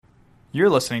You're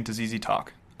listening to ZZ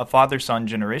Talk, a father-son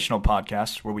generational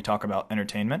podcast where we talk about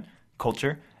entertainment,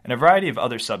 culture, and a variety of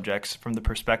other subjects from the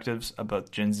perspectives of both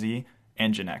Gen Z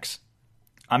and Gen X.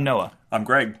 I'm Noah. I'm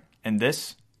Greg. And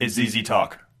this is ZZ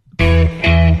Talk.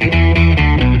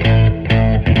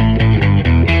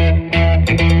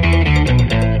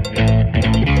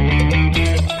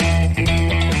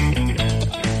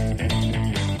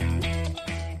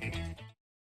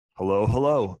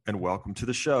 Hello, and welcome to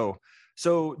the show.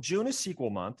 So June is sequel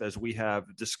month, as we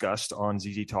have discussed on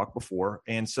ZZ Talk before.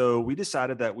 And so we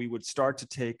decided that we would start to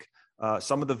take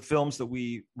some of the films that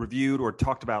we reviewed or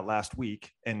talked about last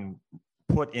week and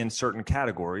put in certain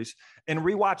categories and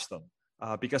rewatch them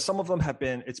because some of them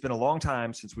it's been a long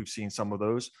time since we've seen some of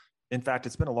those. In fact,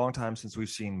 it's been a long time since we've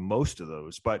seen most of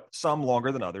those, but some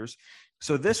longer than others.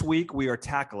 So this week we are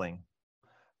tackling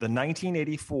the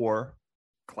 1984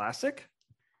 classic,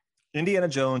 Indiana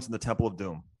Jones and the Temple of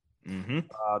Doom,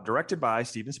 directed by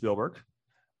Steven Spielberg.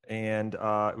 And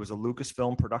it was a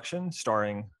Lucasfilm production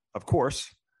starring, of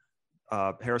course,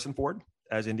 Harrison Ford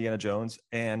as Indiana Jones.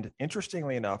 And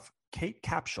interestingly enough, Kate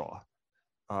Capshaw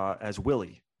as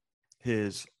Willie,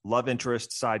 his love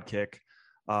interest sidekick.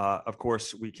 Of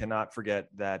course, we cannot forget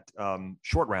that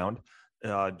Short Round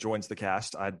joins the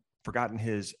cast. I'd forgotten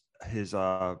his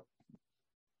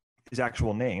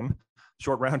actual name.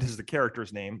 Short Round is the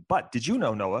character's name. But did you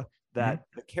know, Noah, that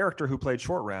the character who played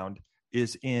Short Round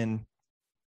is in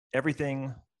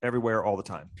Everything, Everywhere, All the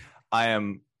Time? I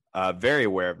am very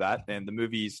aware of that. And the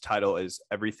movie's title is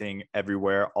Everything,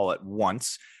 Everywhere, All at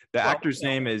Once. The actor's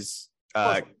name is...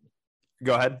 go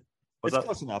ahead. It's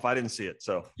close enough. I didn't see it.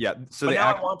 So yeah. So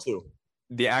I want to.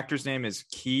 The actor's name is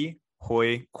Ke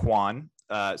Huy Quan.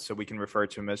 So we can refer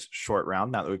to him as Short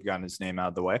Round now that we've gotten his name out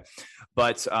of the way.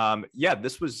 But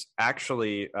this was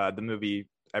actually the movie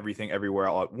Everything Everywhere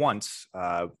All at Once,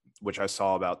 which I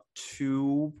saw about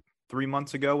 2-3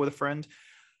 months ago with a friend.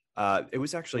 It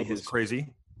was actually his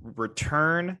crazy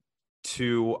return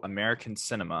to American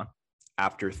cinema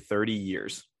after 30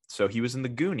 years. So he was in the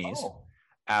Goonies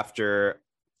after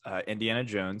Indiana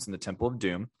Jones and the Temple of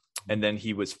Doom. And then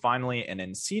he was finally an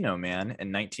Encino Man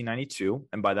in 1992.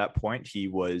 And by that point, he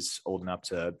was old enough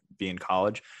to be in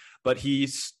college. But he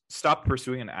stopped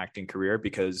pursuing an acting career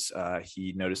because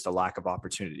he noticed a lack of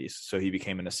opportunities. So he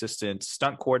became an assistant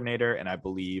stunt coordinator and I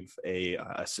believe a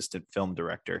assistant film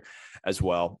director as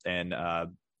well. And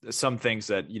some things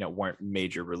that, weren't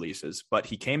major releases. But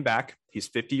he came back. He's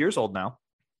 50 years old now.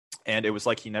 And it was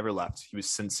like he never left. He was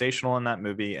sensational in that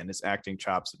movie and his acting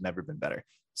chops have never been better.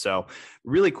 So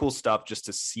really cool stuff just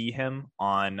to see him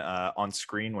on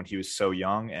screen when he was so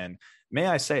young. And may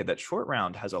I say that Short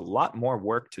Round has a lot more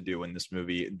work to do in this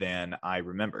movie than I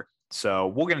remember. So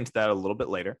we'll get into that a little bit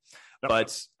later. Yep.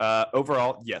 But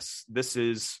overall, yes, this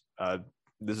is a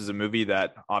movie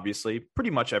that obviously pretty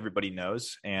much everybody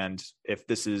knows. And if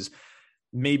this is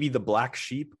maybe the black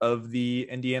sheep of the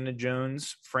Indiana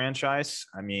Jones franchise,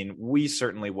 I mean, we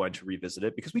certainly want to revisit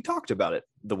it because we talked about it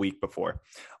the week before.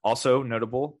 Also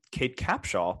notable, Kate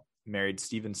Capshaw married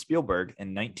Steven Spielberg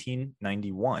in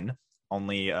 1991,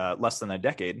 only less than a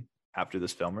decade after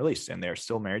this film released, and they're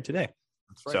still married today.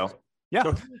 That's right. So,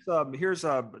 yeah. So here's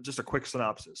just a quick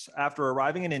synopsis. After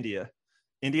arriving in India,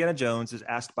 Indiana Jones is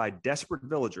asked by desperate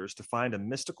villagers to find a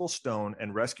mystical stone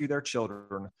and rescue their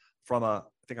children from I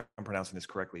think I'm pronouncing this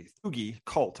correctly, Thugi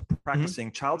cult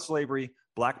practicing child slavery,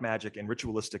 black magic, and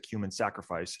ritualistic human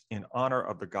sacrifice in honor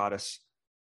of the goddess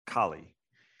Kali.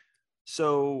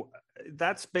 So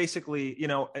that's basically,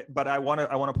 but I want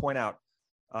to point out,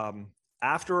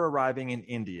 after arriving in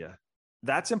India,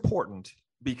 that's important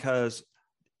because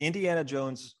Indiana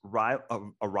Jones'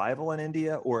 arrival in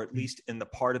India, or at least in the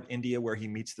part of India where he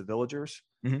meets the villagers,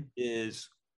 is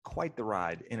quite the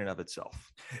ride in and of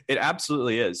itself. It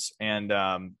absolutely is. And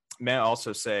may I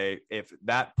also say, if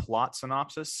that plot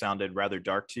synopsis sounded rather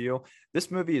dark to you,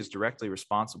 this movie is directly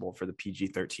responsible for the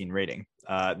PG-13 rating.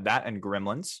 That and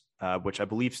Gremlins, which I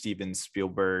believe Steven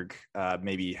Spielberg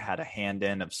maybe had a hand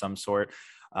in of some sort.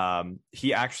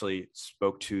 He actually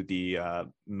spoke to the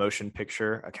Motion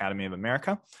Picture Academy of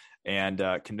America and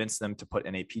convinced them to put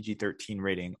in a PG-13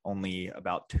 rating only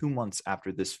about 2 months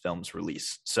after this film's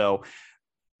release. So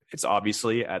it's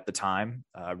obviously at the time,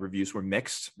 reviews were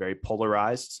mixed, very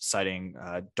polarized, citing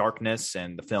darkness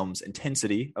and the film's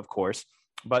intensity, of course.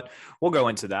 But we'll go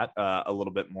into that a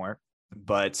little bit more.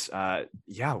 But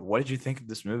what did you think of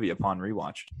this movie upon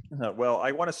rewatch? Well,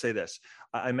 I want to say this.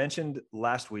 I mentioned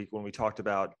last week when we talked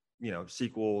about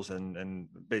sequels and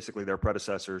basically their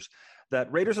predecessors,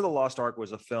 that Raiders of the Lost Ark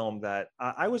was a film that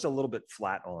I was a little bit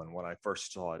flat on when I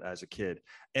first saw it as a kid.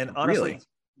 And honestly, really?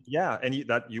 Yeah, and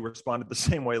you responded the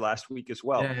same way last week as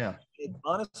well. Yeah. It's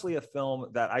honestly a film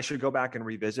that I should go back and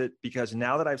revisit, because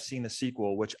now that I've seen the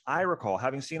sequel, which I recall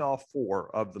having seen all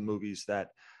 4 of the movies that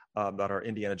are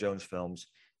Indiana Jones films,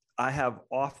 I have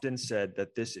often said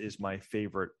that this is my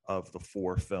favorite of the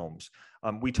 4 films.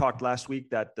 We talked last week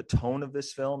that the tone of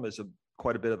this film is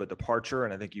quite a bit of a departure,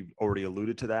 and I think you've already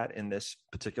alluded to that in this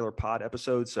particular pod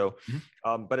episode. So,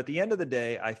 but at the end of the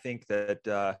day, I think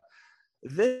that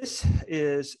this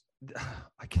is.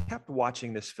 I kept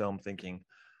watching this film thinking,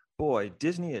 boy,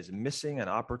 Disney is missing an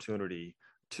opportunity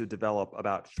to develop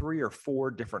about 3 or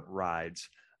 4 different rides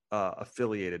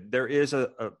affiliated. There is a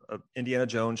Indiana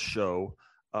Jones show,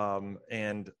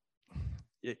 and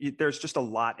there's just a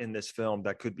lot in this film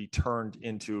that could be turned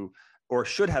into, or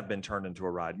should have been turned into,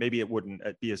 a ride. Maybe it wouldn't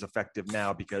be as effective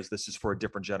now because this is for a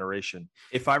different generation.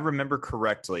 If I remember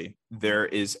correctly, there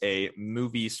is a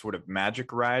movie sort of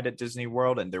magic ride at Disney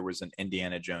World, and there was an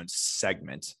Indiana Jones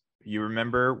segment. You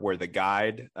remember where the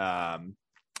guide,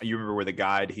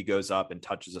 he goes up and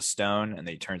touches a stone and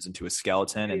then he turns into a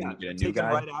skeleton, and you get a new guy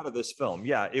right out of this film.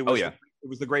 Yeah, it was. It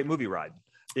was the Great Movie Ride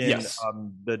in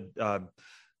the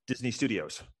Disney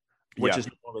Studios, which is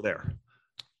no longer there.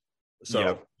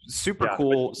 So super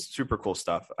cool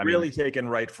stuff. I mean, taken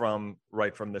right from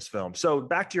this film. So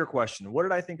back to your question, what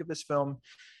did I think of this film?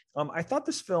 I thought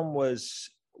this film was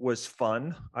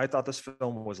fun. I thought this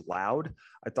film was loud.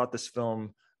 I thought this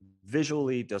film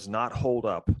visually does not hold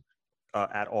up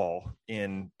at all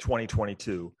in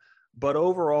 2022. But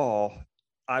overall,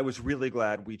 I was really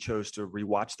glad we chose to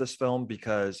rewatch this film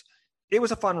because it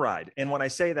was a fun ride. And when I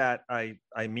say that, I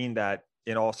mean that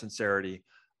in all sincerity.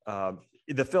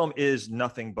 The film is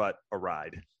nothing but a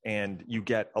ride, and you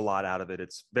get a lot out of it.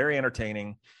 It's very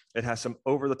entertaining. It has some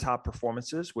over-the-top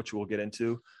performances, which we'll get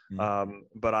into.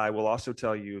 But I will also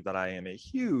tell you that I am a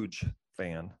huge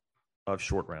fan of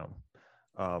Short Round.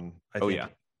 I think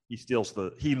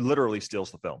he literally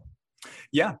steals the film.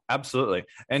 Yeah, absolutely.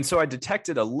 And so I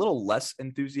detected a little less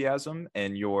enthusiasm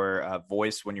in your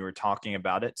voice when you were talking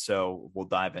about it. So we'll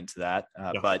dive into that.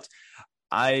 But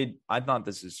I thought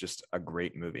this is just a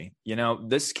great movie. You know,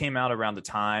 this came out around the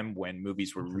time when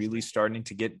movies were really starting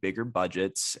to get bigger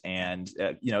budgets, and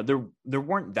there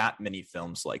weren't that many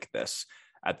films like this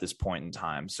at this point in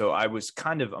time. So I was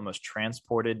kind of almost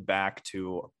transported back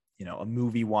to, a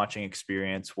movie watching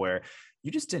experience where you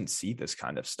just didn't see this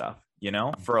kind of stuff.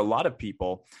 For a lot of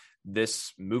people,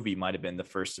 this movie might have been the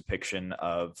first depiction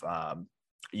of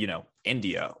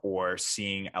India, or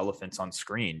seeing elephants on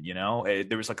screen.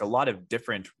 There was like a lot of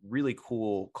different really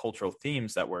cool cultural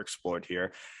themes that were explored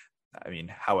here. I mean,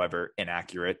 however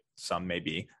inaccurate some may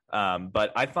be.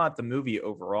 But I thought the movie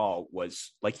overall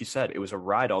was, like you said, it was a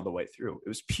ride all the way through. It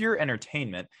was pure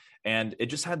entertainment. And it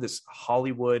just had this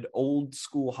old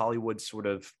school Hollywood sort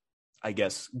of, I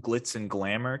guess, glitz and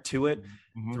glamour to it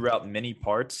throughout many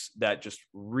parts that just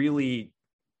really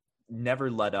never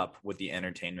let up with the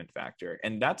entertainment factor.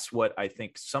 And that's what I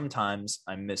think sometimes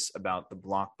I miss about the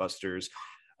blockbusters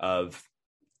of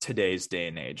today's day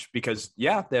and age, because they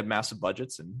have massive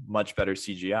budgets and much better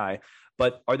CGI,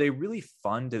 but are they really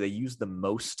fun? Do they use the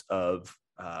most of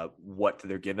what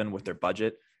they're given with their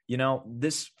budget?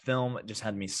 This film just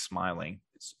had me smiling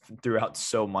throughout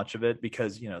so much of it,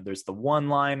 because there's the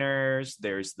one-liners,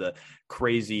 there's the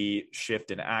crazy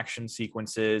shift in action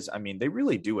sequences. I mean, they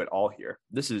really do it all here.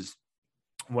 This is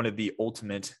one of the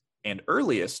ultimate and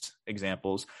earliest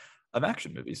examples of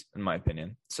action movies, in my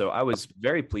opinion. So I was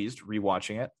very pleased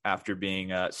rewatching it after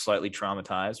being slightly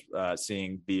traumatized,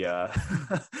 seeing the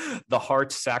the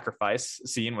heart sacrifice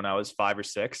scene when I was 5 or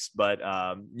 6. But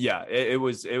it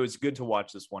was good to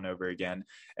watch this one over again.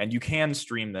 And you can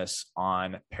stream this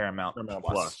on Paramount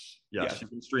Plus. Yes, you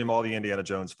can stream all the Indiana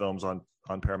Jones films on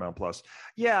Paramount Plus.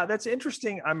 Yeah, that's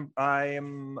interesting. I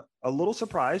am a little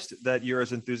surprised that you're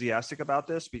as enthusiastic about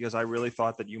this, because I really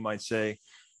thought that you might say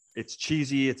it's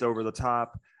cheesy, it's over the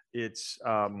top, it's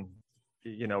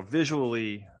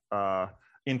visually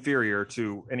inferior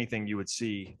to anything you would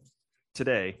see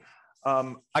today.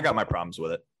 I got my problems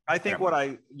with it. I think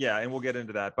and we'll get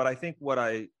into that. But I think what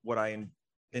I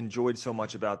enjoyed so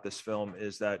much about this film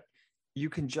is that you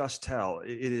can just tell it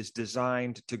is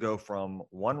designed to go from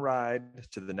one ride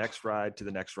to the next ride to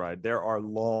the next ride. There are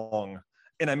long,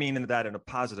 and I mean that in a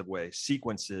positive way,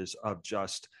 sequences of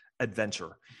just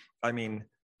adventure. I mean,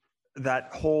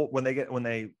 that whole when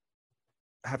they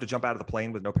have to jump out of the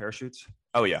plane with no parachutes.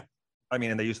 Oh yeah. I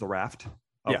mean, and they use the raft.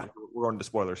 We're going into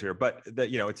spoilers here, but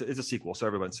it's a sequel, so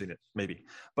everyone's seen it maybe.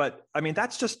 But I mean,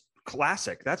 that's just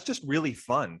classic. That's just really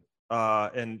fun.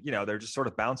 And they're just sort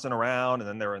of bouncing around, and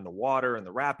then they're in the water and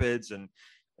the rapids, and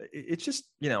it's just,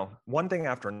 one thing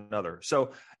after another.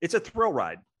 So it's a thrill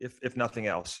ride, if nothing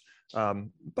else.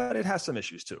 But it has some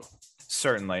issues too.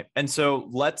 Certainly. And so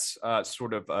let's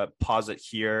sort of pause it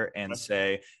here and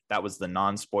say that was the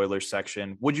non-spoiler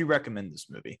section. Would you recommend this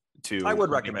movie to? I would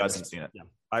recommend it. Hasn't seen it. Yeah,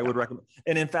 I would recommend.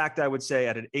 And in fact, I would say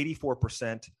at an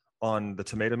 84% on the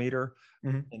tomato meter,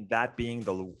 and that being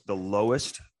the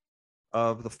lowest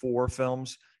of the 4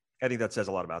 films, I think that says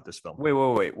a lot about this film.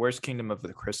 Wait. Where's Kingdom of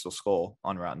the Crystal Skull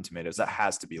on Rotten Tomatoes? That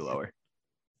has to be lower.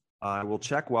 I will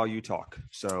check while you talk.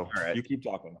 So right. You keep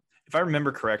talking. If I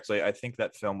remember correctly, I think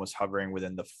that film was hovering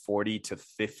within the 40 to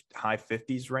 50, high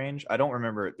 50s range. I don't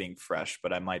remember it being fresh,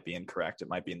 but I might be incorrect. It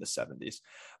might be in the 70s.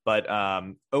 But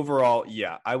overall,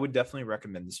 yeah, I would definitely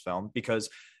recommend this film because,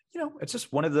 it's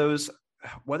just one of those,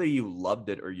 whether you loved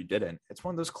it or you didn't, it's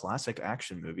one of those classic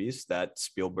action movies that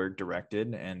Spielberg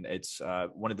directed. And it's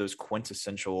one of those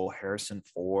quintessential Harrison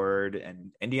Ford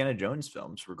and Indiana Jones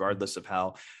films, regardless of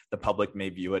how the public may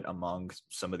view it among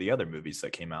some of the other movies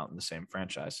that came out in the same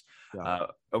franchise. Yeah.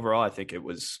 Overall, I think it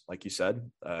was, like you said,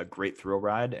 a great thrill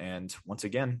ride. And once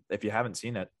again, if you haven't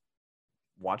seen it,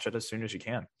 watch it as soon as you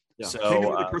can. Yeah. So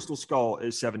Kingdom of the Crystal Skull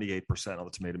is 78% on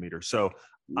the tomato meter. So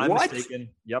I'm mistaken.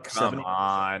 Yep. Come 70%.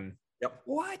 On. Yep.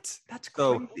 What? That's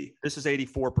crazy. So this is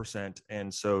 84%,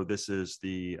 and so this is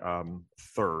the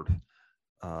third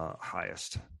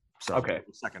highest. So okay,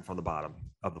 second from the bottom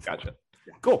of the 4. Gotcha.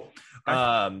 Yeah. Cool.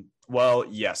 Okay. Well,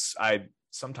 yes,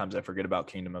 sometimes I forget about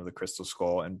Kingdom of the Crystal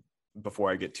Skull, and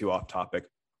before I get too off topic,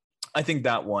 I think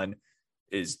that one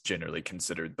is generally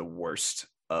considered the worst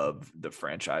of the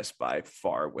franchise by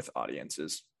far with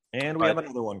audiences. And we have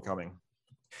another one coming.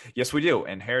 Yes, we do.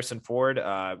 And Harrison Ford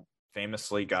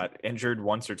famously got injured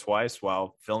once or twice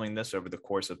while filming this over the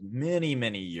course of many,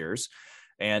 many years.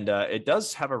 And it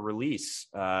does have a release,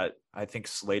 I think,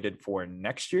 slated for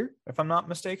next year, if I'm not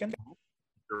mistaken.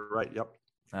 You're right. Yep.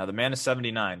 The man is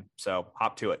 79, so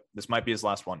hop to it. This might be his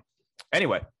last one.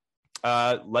 Anyway,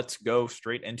 let's go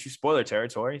straight into spoiler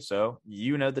territory. So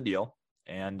you know the deal.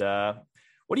 And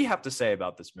what do you have to say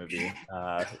about this movie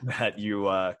that you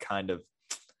kind of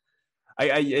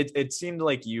it seemed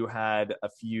like you had a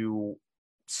few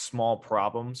small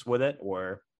problems with it,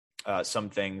 or some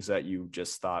things that you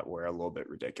just thought were a little bit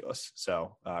ridiculous.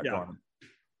 So, go on.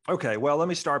 Okay. Well, let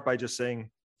me start by just saying,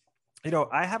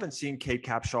 I haven't seen Kate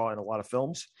Capshaw in a lot of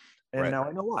films, and now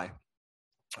I know why.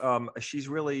 She's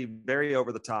really very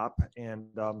over the top, and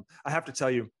I have to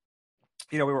tell you,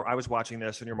 I was watching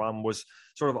this, and your mom was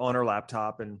sort of on her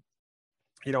laptop, and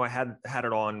I had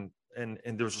it on. And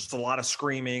there was just a lot of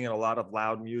screaming and a lot of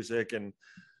loud music. And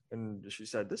she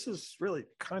said, this is really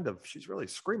she's really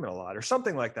screaming a lot or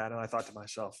something like that. And I thought to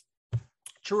myself,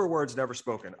 truer words never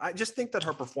spoken. I just think that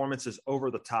her performance is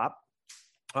over the top.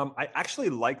 I actually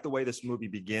like the way this movie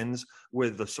begins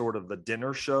with the sort of the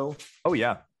dinner show. Oh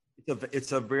yeah.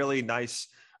 It's a really nice,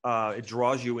 it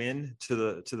draws you in to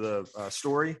the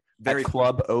story. Very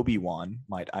Club Obi-Wan,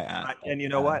 might I add. And you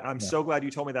know what? I'm so glad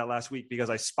you told me that last week because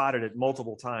I spotted it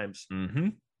multiple times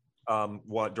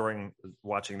during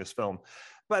watching this film.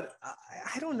 But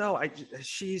I don't know.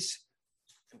 She's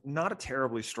not a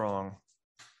terribly strong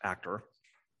actor.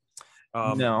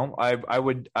 No, I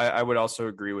would also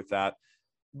agree with that.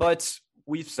 But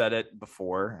we've said it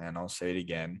before, and I'll say it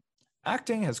again.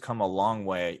 Acting has come a long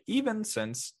way, even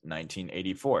since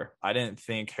 1984. I didn't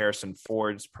think Harrison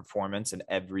Ford's performance in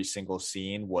every single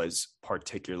scene was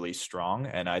particularly strong.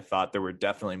 And I thought there were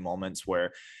definitely moments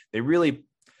where they really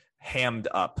hammed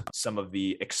up some of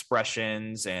the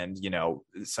expressions and,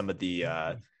 some of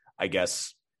the,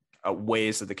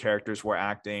 ways that the characters were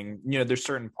acting. There's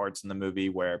certain parts in the movie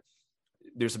where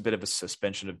there's a bit of a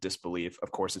suspension of disbelief. Of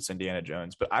course, it's Indiana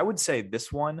Jones, but I would say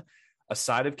this one,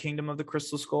 aside of Kingdom of the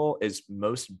Crystal Skull, is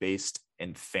most based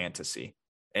in fantasy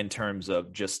in terms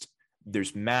of just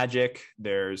there's magic.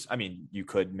 You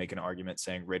could make an argument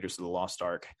saying Raiders of the Lost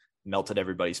Ark melted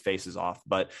everybody's faces off.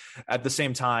 But at the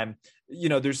same time,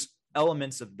 there's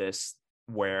elements of this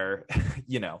where,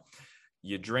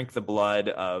 you drink the blood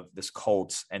of this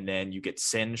cult and then you get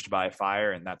singed by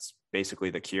fire, and that's basically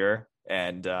the cure.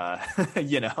 And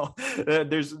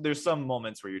there's some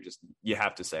moments where you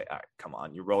have to say, all right, come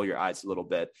on, you roll your eyes a little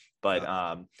bit. But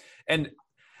and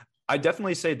I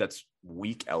definitely say that's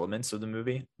weak elements of the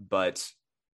movie, but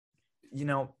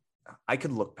I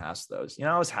could look past those.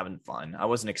 I was having fun. I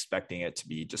wasn't expecting it to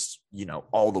be just,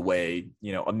 all the way,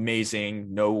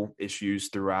 amazing, no issues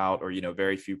throughout, or,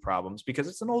 very few problems, because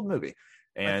it's an old movie.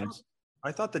 And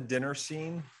I thought the dinner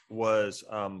scene was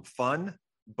fun,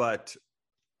 but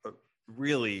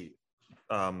really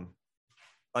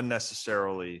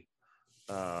unnecessarily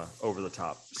over the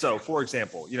top. So, for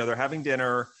example, they're having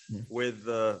dinner with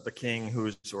the king,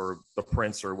 or the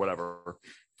prince or whatever,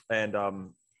 and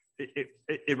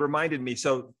it reminded me.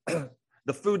 So,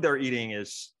 the food they're eating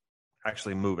is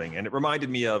actually moving, and it reminded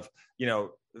me of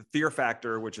Fear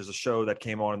Factor, which is a show that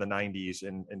came on in the 90s,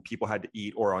 and people had to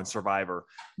eat, or on Survivor.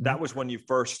 That was when you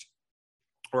first,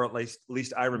 or at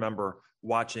least I remember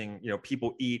watching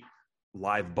people eat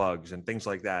live bugs and things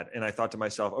like that. And I thought to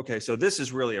myself, okay, so this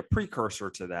is really a precursor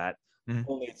to that.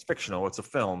 Only it's fictional, it's a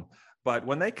film. But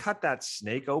when they cut that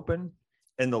snake open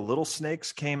and the little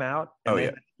snakes came out and they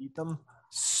had to eat them,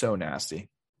 so nasty.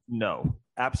 No,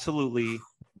 absolutely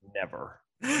never.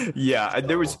 Yeah,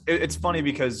 it's funny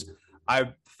because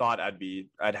I thought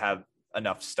I'd have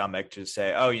enough stomach to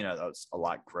say, oh, that was a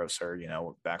lot grosser,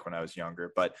 back when I was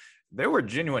younger. But there were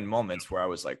genuine moments where I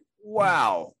was like,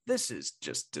 wow, this is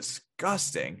just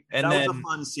disgusting. And that was a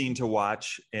fun scene to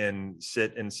watch and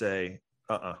sit and say,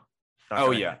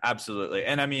 oh yeah, absolutely.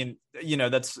 And I mean,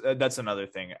 that's another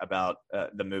thing about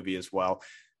the movie as well.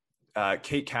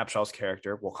 Kate Capshaw's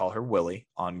character, we'll call her Willie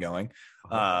ongoing.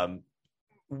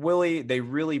 Willie, they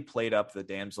really played up the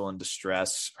damsel in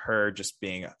distress, her just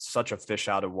being such a fish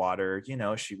out of water.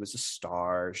 She was a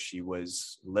star. She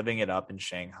was living it up in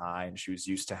Shanghai, and she was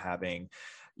used to having,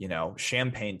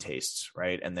 champagne tastes,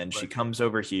 right? And then she comes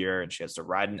over here and she has to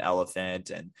ride an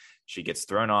elephant, and she gets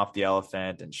thrown off the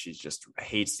elephant, and she just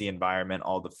hates the environment,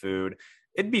 all the food.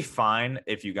 It'd be fine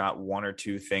if you got one or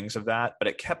two things of that, but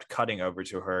it kept cutting over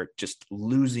to her just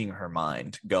losing her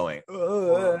mind, going,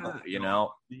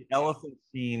 The elephant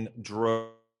scene drove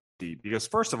deep because,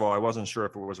 first of all, I wasn't sure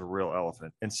if it was a real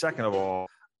elephant. And second of all,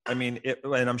 I mean,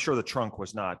 and I'm sure the trunk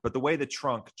was not, but the way the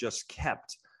trunk just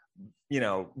kept,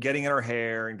 getting in her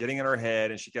hair and getting in her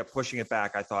head, and she kept pushing it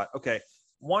back. I thought, okay,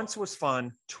 once was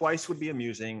fun, twice would be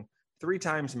amusing, 3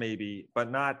 times maybe, but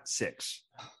not 6.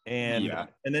 And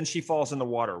then she falls in the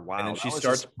water. Wow. And then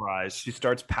she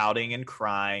starts pouting and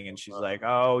crying, and she's like,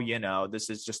 oh, this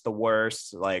is just the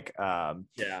worst. Like,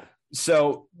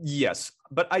 So yes,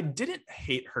 but I didn't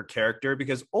hate her character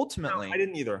because ultimately, no, I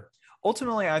didn't either.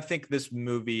 Ultimately, I think this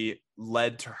movie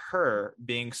led to her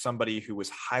being somebody who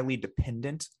was highly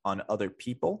dependent on other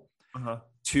people.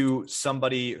 To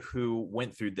somebody who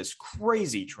went through this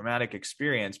crazy traumatic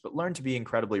experience, but learned to be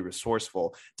incredibly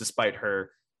resourceful despite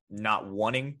her not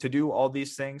wanting to do all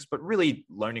these things, but really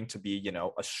learning to be,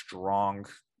 a strong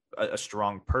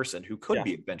person who could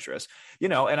be adventurous,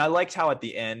 and I liked how at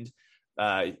the end,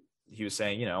 he was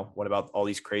saying, what about all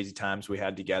these crazy times we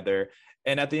had together?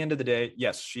 And at the end of the day,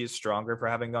 yes, she is stronger for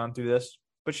having gone through this,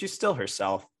 but she's still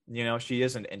herself. She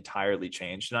isn't entirely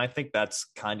changed. And I think that's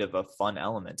kind of a fun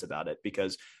element about it,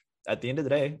 because at the end of the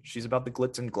day, she's about the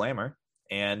glitz and glamour,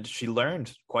 and she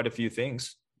learned quite a few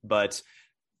things, but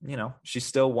she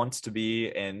still wants to be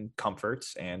in comfort,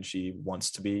 and she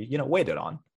wants to be, waited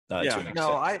on.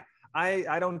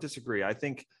 I don't disagree. I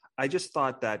just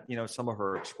thought that, some of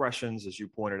her expressions, as you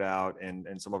pointed out,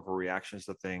 and some of her reactions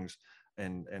to things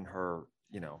and her,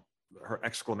 her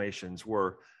exclamations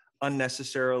were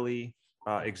unnecessarily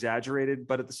exaggerated,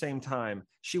 but at the same time,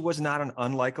 she was not an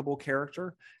unlikable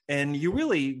character, and you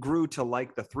really grew to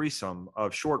like the threesome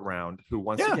of Short Round, who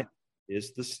once again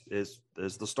is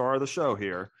the star of the show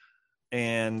here.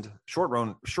 And Short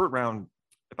Round,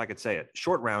 if I could say it,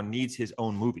 Short Round needs his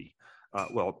own movie.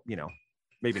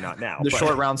 Maybe not now. The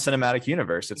Short Round cinematic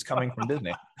universe. It's coming from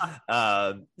Disney.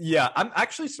 I'm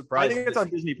actually surprised. I think it's on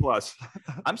Disney Plus.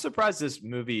 I'm surprised this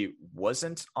movie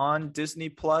wasn't on Disney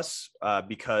Plus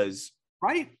because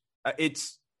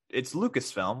it's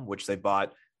Lucasfilm, which they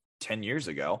bought 10 years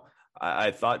ago.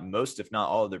 I thought most, if not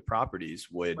all, of their properties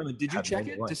would. Did you check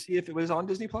it to see if it was on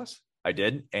Disney Plus? I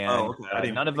did, and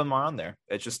none of them are on there.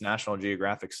 It's just National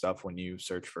Geographic stuff when you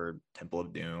search for Temple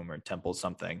of Doom or Temple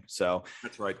something. So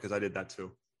that's right, because I did that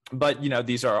too. But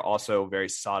these are also very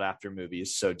sought after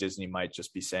movies, so Disney might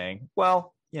just be saying,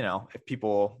 well, if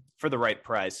people for the right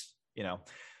price,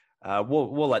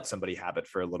 we'll let somebody have it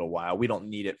for a little while. We don't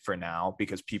need it for now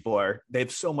because they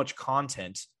have so much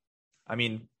content. I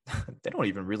mean, they don't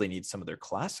even really need some of their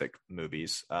classic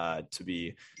movies to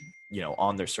be,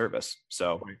 on their service.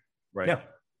 So. Right.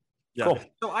 Yeah. Cool.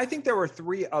 So I think there were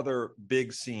 3 other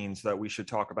big scenes that we should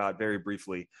talk about very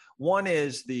briefly. One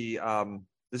is the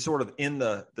sort of in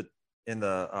the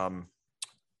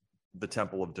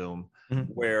Temple of Doom,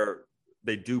 where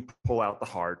they do pull out the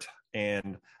heart,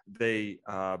 and they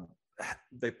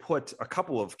put a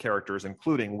couple of characters,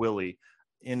 including Willie,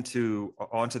 onto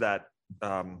that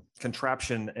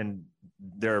contraption, and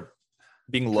they're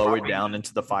being lowered down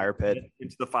into the fire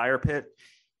pit,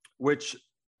 which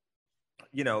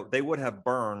they would have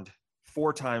burned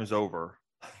 4 times over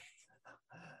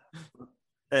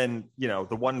And,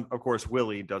 the one, of course,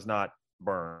 Willie does not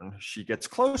burn. She gets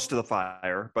close to the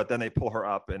fire, but then they pull her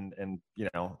up and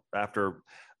after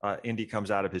Indy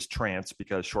comes out of his trance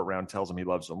because Short Round tells him he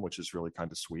loves him, which is really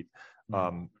kind of sweet.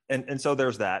 And so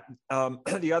there's that.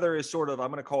 The other is sort of,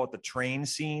 I'm going to call it the train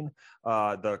scene,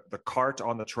 the cart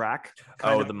on the track.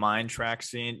 The mine track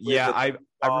scene. Yeah, I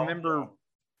remember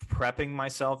prepping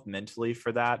myself mentally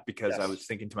for that because I was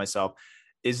thinking to myself,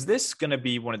 is this going to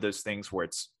be one of those things where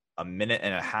it's a minute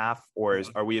and a half, or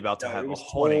are we about to have a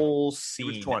whole scene?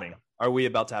 It was 20. Are we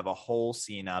about to have a whole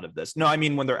scene out of this? No, I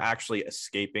mean when they're actually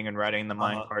escaping and riding the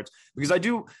mine carts. Because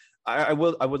I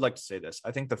would like to say this.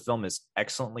 I think the film is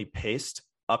excellently paced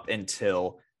up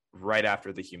until right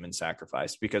after the human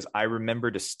sacrifice, because I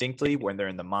remember distinctly when they're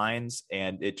in the mines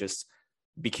and it just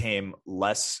became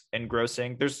less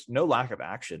engrossing. There's no lack of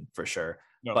action for sure,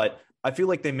 but I feel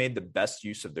like they made the best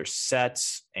use of their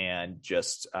sets and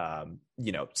just,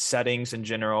 settings in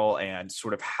general and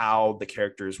sort of how the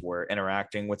characters were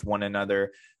interacting with one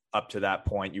another up to that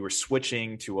point. You were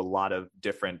switching to a lot of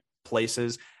different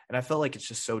places. And I felt like it's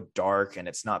just so dark and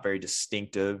it's not very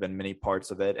distinctive in many parts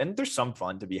of it. And there's some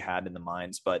fun to be had in the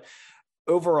mines. But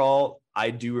overall, I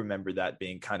do remember that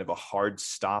being kind of a hard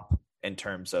stop in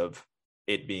terms of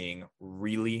it being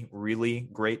really, really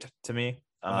great to me.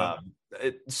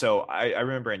 So I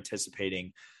remember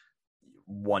anticipating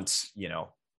once,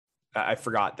 I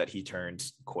forgot that he turned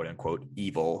quote unquote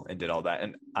evil and did all that.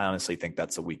 And I honestly think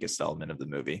that's the weakest element of the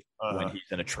movie when he's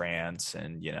in a trance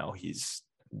and, he's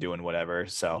doing whatever.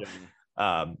 So,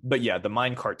 but yeah, the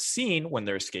minecart scene when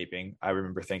they're escaping, I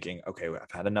remember thinking, okay,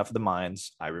 I've had enough of the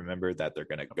mines. I remember that they're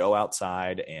going to go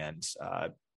outside and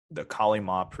the Kali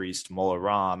Ma priest, Mola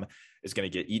Ram, is going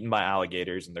to get eaten by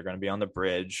alligators and they're going to be on the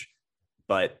bridge.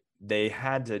 But they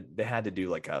had to do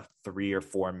like a 3 or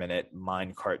 4 minute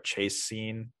minecart chase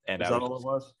scene. And is that all it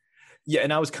was? Yeah,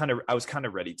 and I was kind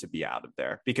of ready to be out of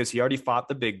there because he already fought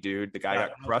the big dude. The guy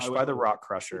got crushed by the rock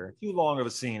crusher. Too long of a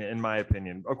scene, in my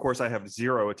opinion. Of course, I have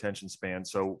zero attention span,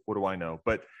 so what do I know?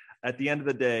 But at the end of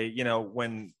the day,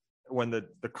 when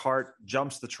the cart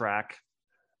jumps the track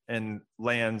and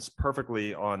lands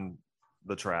perfectly on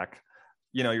the track,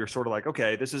 you're sort of like,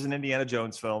 okay, this is an Indiana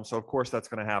Jones film, so of course that's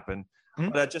going to happen.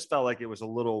 But I just felt like it was a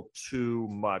little too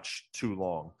much, too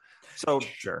long. So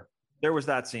sure. There was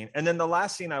that scene. And then the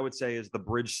last scene I would say is the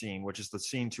bridge scene, which is the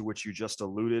scene to which you just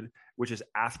alluded, which is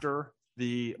after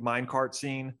the minecart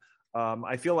scene.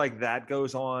 I feel like that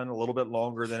goes on a little bit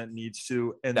longer than it needs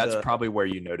to. And that's probably where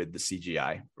you noted the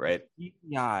CGI, right?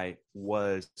 CGI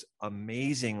was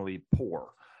amazingly poor.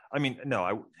 I mean,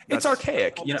 no, it's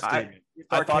archaic.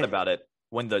 I thought about it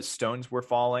when the stones were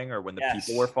falling or when the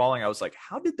people were falling. I was like,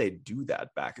 how did they do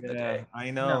that back in the day?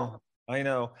 I know.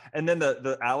 And then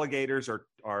the alligators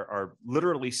are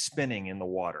literally spinning in the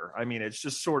water. I mean, it's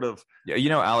just sort of.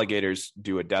 Yeah, alligators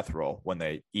do a death roll when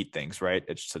they eat things, right?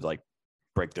 It's to like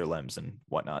break their limbs and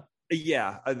whatnot.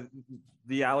 Yeah,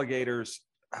 the alligators.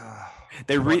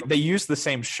 They use the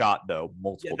same shot though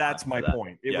multiple. Yeah, that's my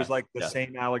point. It was like the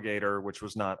same alligator, which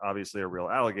was not obviously a real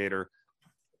alligator,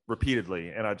 repeatedly,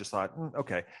 and I just thought,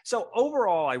 okay. So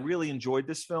overall, I really enjoyed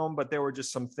this film, but there were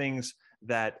just some things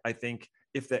that I think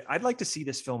I'd like to see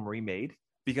this film remade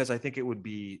because I think it would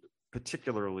be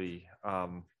particularly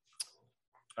an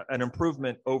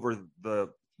improvement over the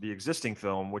existing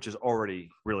film, which is already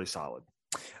really solid.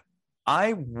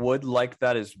 I would like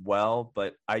that as well,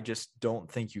 but I just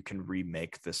don't think you can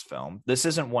remake this film. This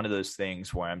isn't one of those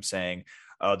things where I'm saying,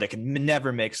 oh, they can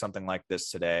never make something like this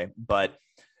today. But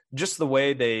just the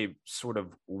way they sort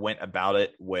of went about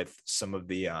it with some of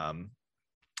the,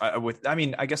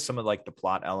 I guess some of like the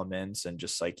plot elements and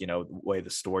just like, the way the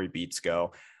story beats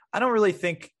go, I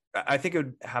think it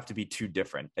would have to be too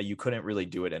different. You couldn't really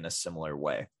do it in a similar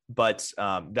way. But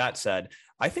that said,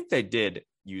 I think they did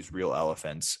use real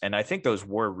elephants. And I think those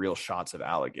were real shots of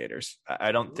alligators.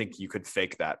 I don't think you could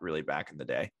fake that really back in the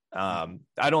day.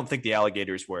 I don't think the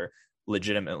alligators were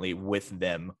legitimately with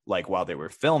them like while they were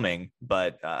filming.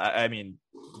 But I mean,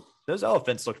 those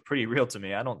elephants looked pretty real to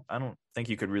me. I don't think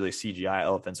you could really CGI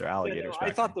elephants or alligators.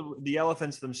 I thought the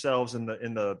elephants themselves in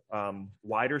the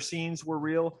wider scenes were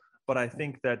real. But I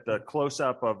think that the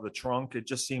close-up of the trunk, it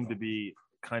just seemed to be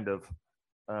kind of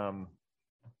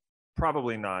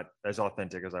probably not as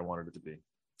authentic as I wanted it to be.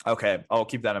 Okay, I'll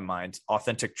keep that in mind.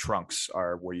 Authentic trunks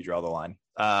are where you draw the line.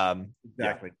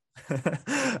 Exactly. Yeah.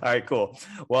 All right, cool.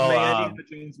 Well, Indiana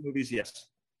Jones movies, yes.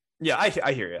 Yeah,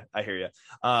 I hear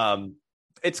you.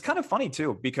 It's kind of funny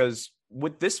too because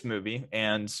with this movie,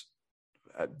 and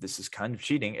this is kind of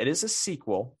cheating, it is a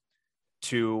sequel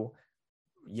to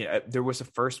there was a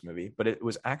first movie, but it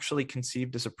was actually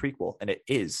conceived as a prequel, and it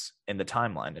is in the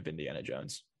timeline of Indiana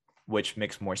Jones, which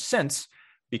makes more sense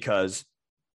because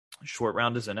Short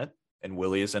Round is in it and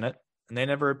Willie is in it, and they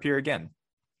never appear again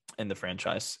in the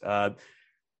franchise. The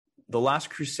Last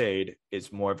Crusade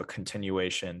is more of a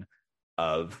continuation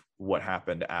of what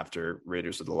happened after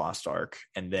Raiders of the Lost Ark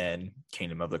and then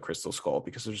Kingdom of the Crystal Skull,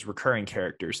 because there's recurring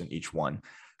characters in each one.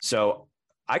 So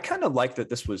I kind of like that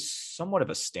this was somewhat of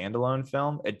a standalone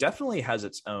film. It definitely has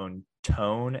its own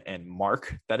tone and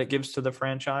mark that it gives to the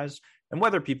franchise. And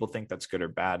whether people think that's good or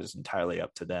bad is entirely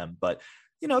up to them. But,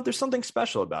 there's something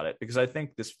special about it because I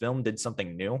think this film did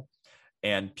something new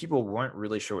and people weren't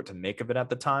really sure what to make of it at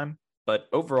the time. But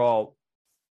overall,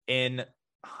 in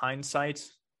hindsight,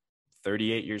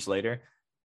 38 years later,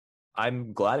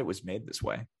 I'm glad it was made this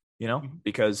way,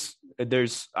 because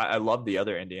I love the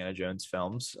other Indiana Jones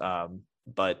films,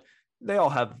 but they all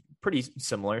have pretty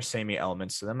similar, samey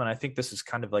elements to them. And I think this is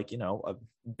kind of like, a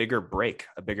bigger break,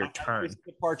 a bigger turn. It's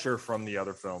a departure from the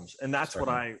other films. And that's what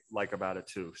I like about it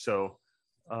too. So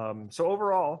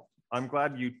overall, I'm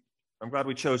glad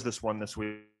we chose this one this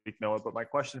week, Noah. But my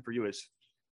question for you is,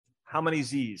 how many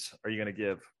Z's are you going to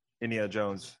give Indiana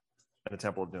Jones and the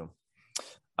Temple of Doom?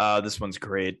 This one's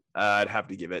great. I'd have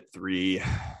to give it three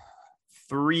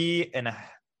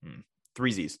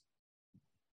Z's.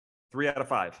 3 out of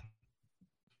 5.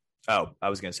 Oh, I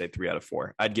was going to say 3 out of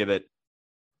 4. I'd give it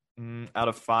out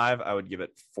of 5. I would give it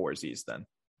 4 Z's then.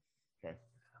 Okay.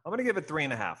 I'm going to give it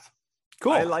 3.5.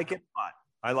 Cool. I like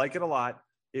it a lot.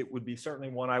 It would be certainly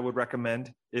one I would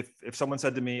recommend. If someone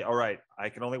said to me, all right, I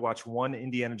can only watch one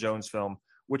Indiana Jones film,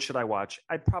 which should I watch?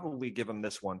 I'd probably give them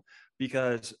this one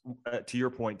because to your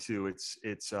point too, it's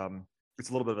a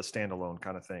little bit of a standalone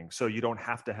kind of thing. So you don't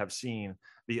have to have seen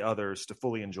the others to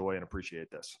fully enjoy and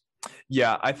appreciate this.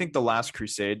 Yeah, I think The Last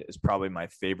Crusade is probably my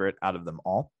favorite out of them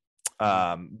all.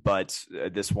 But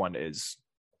this one it's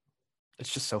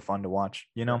just so fun to watch,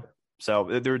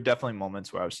 So there were definitely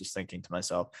moments where I was just thinking to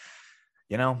myself,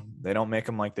 they don't make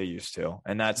them like they used to.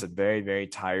 And that's a very, very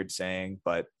tired saying.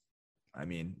 But I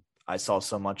mean, I saw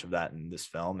so much of that in this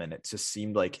film, and it just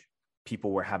seemed like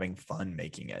people were having fun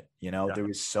making it. There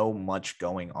was so much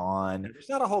going on. There's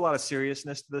not a whole lot of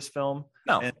seriousness to this film.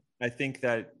 No. And I think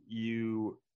that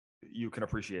you can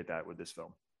appreciate that with this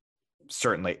film.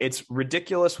 Certainly. It's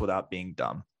ridiculous without being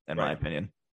dumb, in my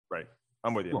opinion. Right.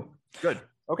 I'm with you. Cool. Good.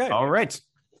 Okay. All right.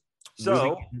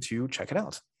 So to check it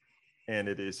out. And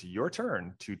it is your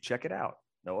turn to check it out,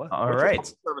 Noah. All right.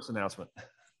 Service announcement.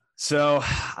 So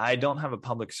I don't have a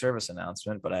public service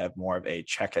announcement, but I have more of a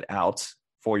check it out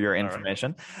for your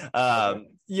information. Right.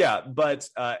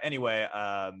 Anyway,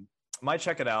 my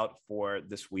check it out for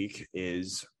this week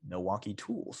is Milwaukee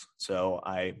Tools. So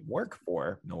I work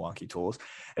for Milwaukee Tools.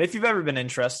 And if you've ever been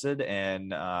interested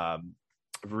in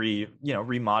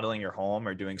remodeling your home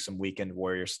or doing some weekend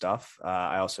warrior stuff,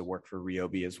 I also work for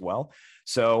Ryobi as well.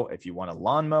 So if you want a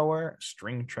lawnmower,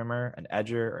 string trimmer, an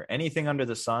edger, or anything under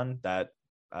the sun that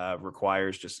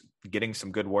requires just getting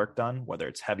some good work done, whether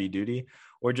it's heavy duty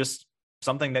or just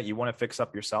something that you want to fix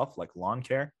up yourself, like lawn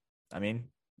care,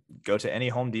 go to any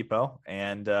Home Depot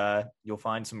and you'll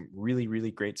find some really,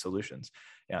 really great solutions.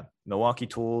 Yeah, Milwaukee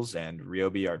Tools and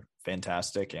Ryobi are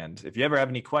fantastic. And if you ever have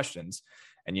any questions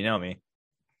and you know me,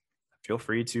 feel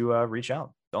free to reach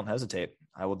out. Don't hesitate.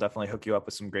 I will definitely hook you up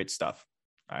with some great stuff.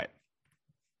 All right.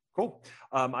 Cool.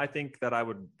 I think that I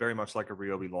would very much like a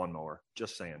Ryobi lawnmower.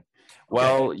 Just saying.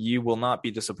 Well, you will not be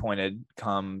disappointed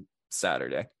come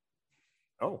Saturday.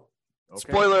 Oh,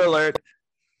 okay. Spoiler alert.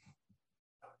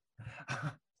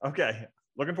 Okay.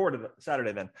 Looking forward to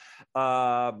Saturday then.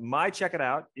 My check it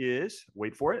out is,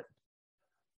 wait for it,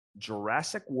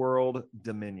 Jurassic World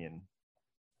Dominion.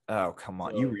 Oh, come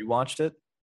on. You rewatched it?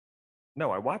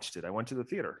 No, I watched it. I went to the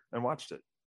theater and watched it.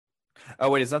 Oh,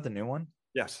 wait, is that the new one?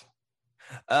 Yes.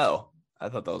 Oh, I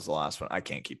thought that was the last one. I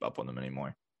can't keep up with them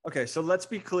anymore. Okay, so let's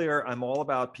be clear. I'm all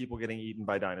about people getting eaten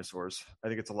by dinosaurs. I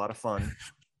think it's a lot of fun.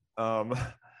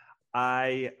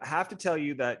 I have to tell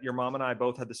you that your mom and I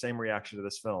both had the same reaction to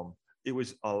this film. It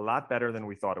was a lot better than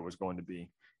we thought it was going to be.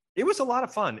 It was a lot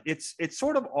of fun. It's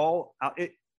sort of all.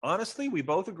 Honestly, we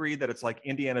both agreed that it's like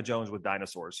Indiana Jones with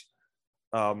dinosaurs.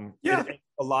 A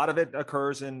lot of it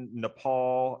occurs in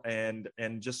Nepal and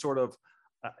just sort of.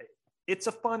 It's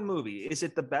a fun movie. Is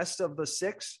it the best of the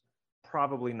 6?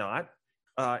 Probably not.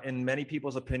 In many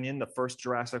people's opinion, the first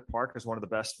Jurassic Park is one of the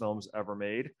best films ever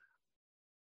made.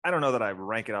 I don't know that I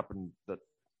rank it up in the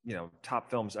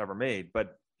top films ever made,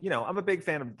 but I'm a big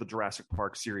fan of the Jurassic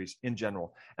Park series in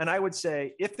general. And I would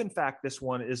say if in fact this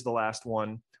one is the last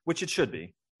one, which it should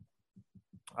be,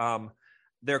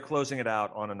 they're closing it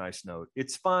out on a nice note.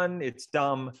 It's fun. It's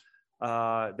dumb.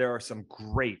 There are some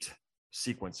great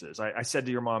sequences. I said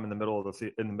to your mom in the middle of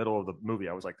the movie,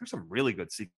 I was like, "There's some really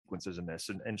good sequences in this,"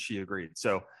 and she agreed.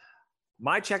 So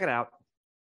my check it out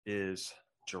is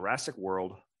Jurassic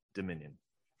World Dominion.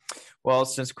 Well,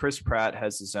 since Chris Pratt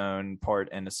has his own part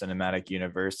in the cinematic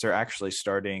universe, they're actually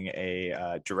starting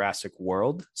a Jurassic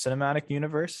World cinematic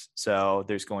universe. So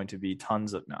there's going to be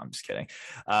tons of. No, I'm just kidding.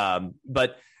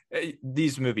 But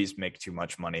these movies make too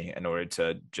much money in order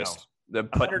to just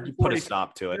put a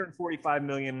stop to it. 145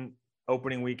 million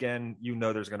opening weekend. You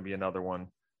know, there's going to be another one.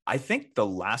 I think the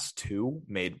last two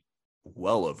made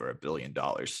well over $1 billion.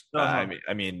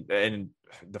 I mean, and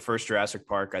the first Jurassic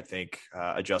Park, I think,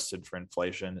 adjusted for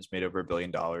inflation, has made over $1 billion.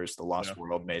 The Lost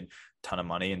World made a ton of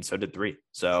money, and so did 3.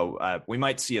 So we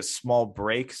might see a small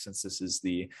break since this is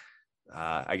the,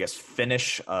 I guess,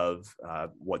 finish of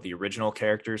what the original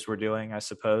characters were doing, I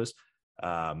suppose.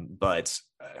 But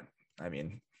I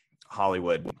mean,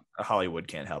 Hollywood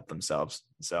can't help themselves.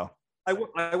 So.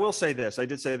 I will say this. I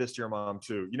did say this to your mom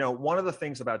too. You know, one of the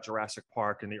things about Jurassic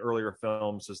Park and the earlier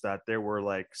films is that there were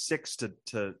like 6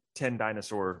 to 10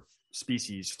 dinosaur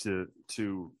species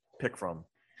to pick from.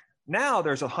 Now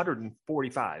there's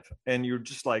 145, and you're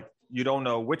just like, you don't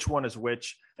know which one is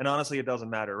which. And honestly, it doesn't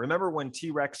matter. Remember when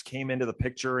T-Rex came into the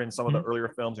picture in some of the earlier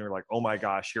films, and you're like, oh my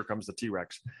gosh, here comes the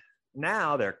T-Rex.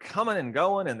 Now they're coming and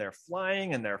going, and they're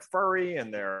flying, and they're furry,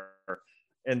 and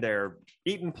they're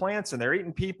eating plants, and they're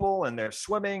eating people, and they're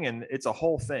swimming, and it's a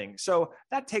whole thing. So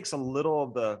that takes a little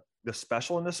of the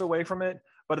specialness away from it,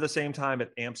 but at the same time,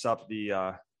 it amps up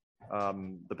the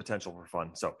potential for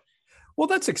fun. So, well,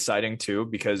 that's exciting too,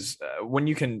 because when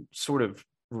you can sort of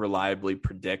reliably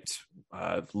predict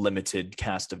a limited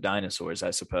cast of dinosaurs,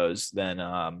 I suppose, then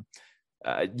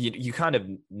you kind of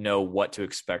know what to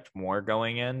expect more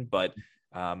going in. But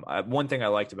one thing I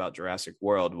liked about Jurassic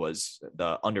World was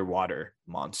the underwater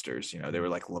monsters. You know, they were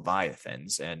like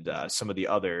leviathans and some of the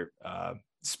other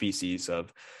species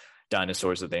of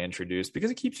dinosaurs that they introduced,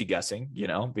 because it keeps you guessing, you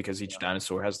know, because each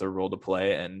dinosaur has their role to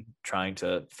play and trying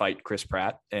to fight Chris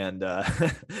Pratt. And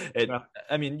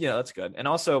I mean, you know, that's good. And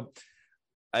also,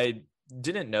 I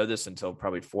didn't know this until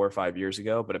probably 4 or 5 years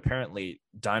ago, but apparently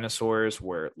dinosaurs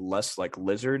were less like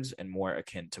lizards and more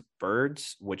akin to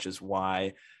birds, which is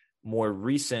why more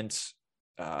recent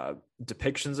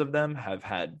depictions of them have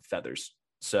had feathers.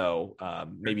 So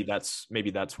maybe that's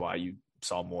why you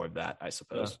saw more of that, I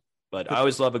suppose. Yeah. But I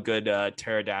always love a good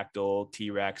pterodactyl,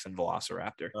 T-Rex, and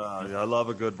velociraptor. Yeah, I love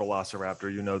a good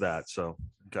velociraptor. You know that. So,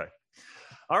 okay.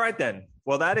 All right, then.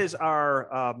 Well, that is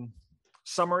our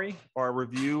summary, our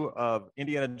review of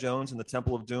Indiana Jones and the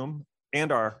Temple of Doom,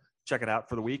 and our check it out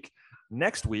for the week.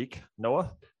 Next week,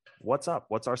 Noah, what's up?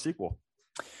 What's our sequel?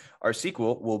 Our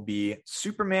sequel will be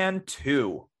Superman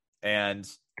 2. And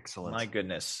excellent. My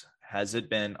goodness, has it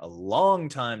been a long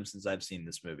time since I've seen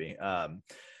this movie.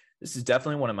 This is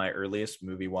definitely one of my earliest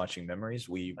movie watching memories.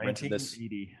 We rented this.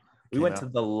 We went to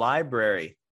the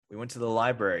library. We went to the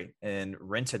library and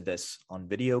rented this on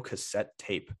video cassette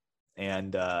tape.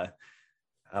 And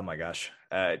oh my gosh,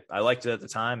 I liked it at the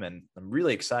time, and I'm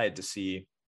really excited to see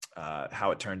how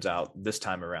it turns out this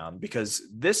time around, because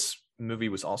this movie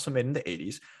was also made in the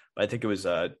 80s, but I think it was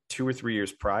 2 or 3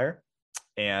 years prior.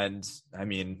 And I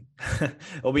mean,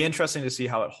 it'll be interesting to see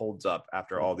how it holds up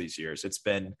after all these years. It's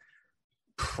been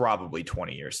probably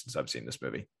 20 years since I've seen this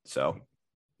movie. So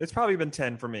it's probably been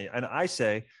 10 for me. And I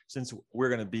say, since we're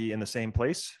going to be in the same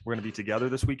place, we're going to be together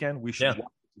this weekend, we should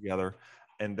watch it together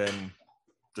and then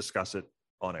discuss it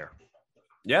on air.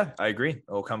 Yeah, I agree.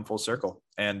 It'll come full circle.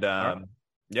 And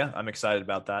yeah, I'm excited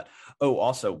about that. Oh,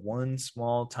 also one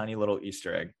small, tiny little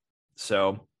Easter egg.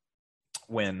 So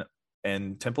when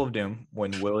in Temple of Doom,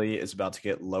 when Willie is about to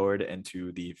get lowered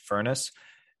into the furnace,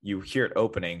 you hear it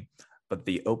opening, but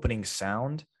the opening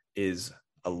sound is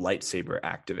a lightsaber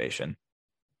activation.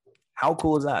 How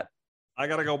cool is that? I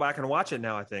got to go back and watch it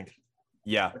now, I think.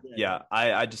 Yeah.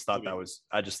 I just thought that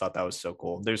was so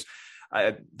cool. There's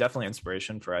definitely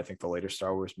inspiration for, I think, the later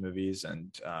Star Wars movies,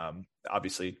 and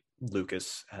obviously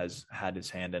Lucas has had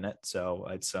his hand in it. So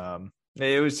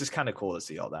it was just kind of cool to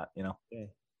see all that, you know? Yeah.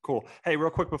 Cool. Hey,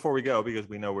 real quick before we go, because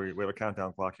we know we have a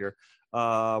countdown clock here.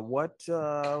 What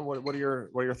are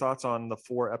your thoughts on the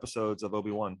 4 episodes of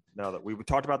Obi-Wan? Now that we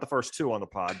talked about the first 2 on the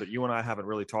pod, but you and I haven't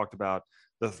really talked about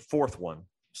the 4th one.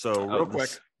 So real quick,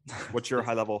 what's your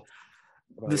high level?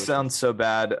 This sounds so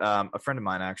bad. A friend of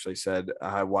mine actually said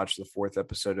I watched the 4th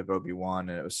episode of Obi-Wan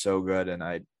and it was so good, and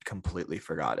I completely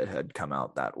forgot it had come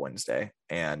out that Wednesday.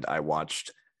 And I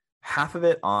watched half of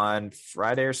it on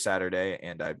Friday or Saturday,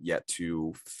 and I've yet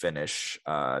to finish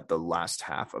the last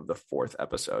half of the 4th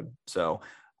episode. So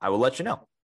I will let you know.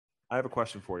 I have a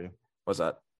question for you. What's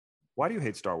that? Why do you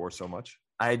hate Star Wars so much?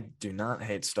 I do not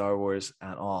hate Star Wars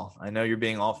at all. I know you're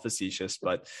being all facetious,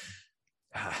 but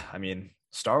I mean,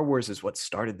 Star Wars is what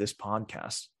started this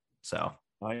podcast. So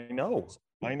I know.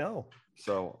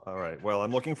 So, all right. Well,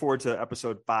 I'm looking forward to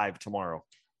episode 5 tomorrow.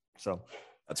 So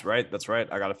that's right.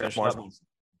 I got to finish it up.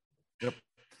 Yep.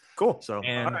 Cool. So,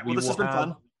 and all right. Well, this has been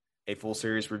fun. A full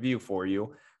series review for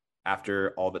you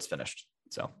after all of it's finished.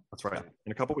 So that's right.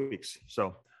 In a couple of weeks.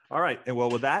 So, all right. And well,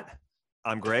 with that,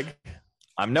 I'm Greg.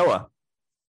 I'm Noah.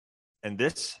 And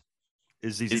this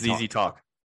is ZZ Talk.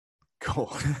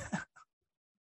 Cool.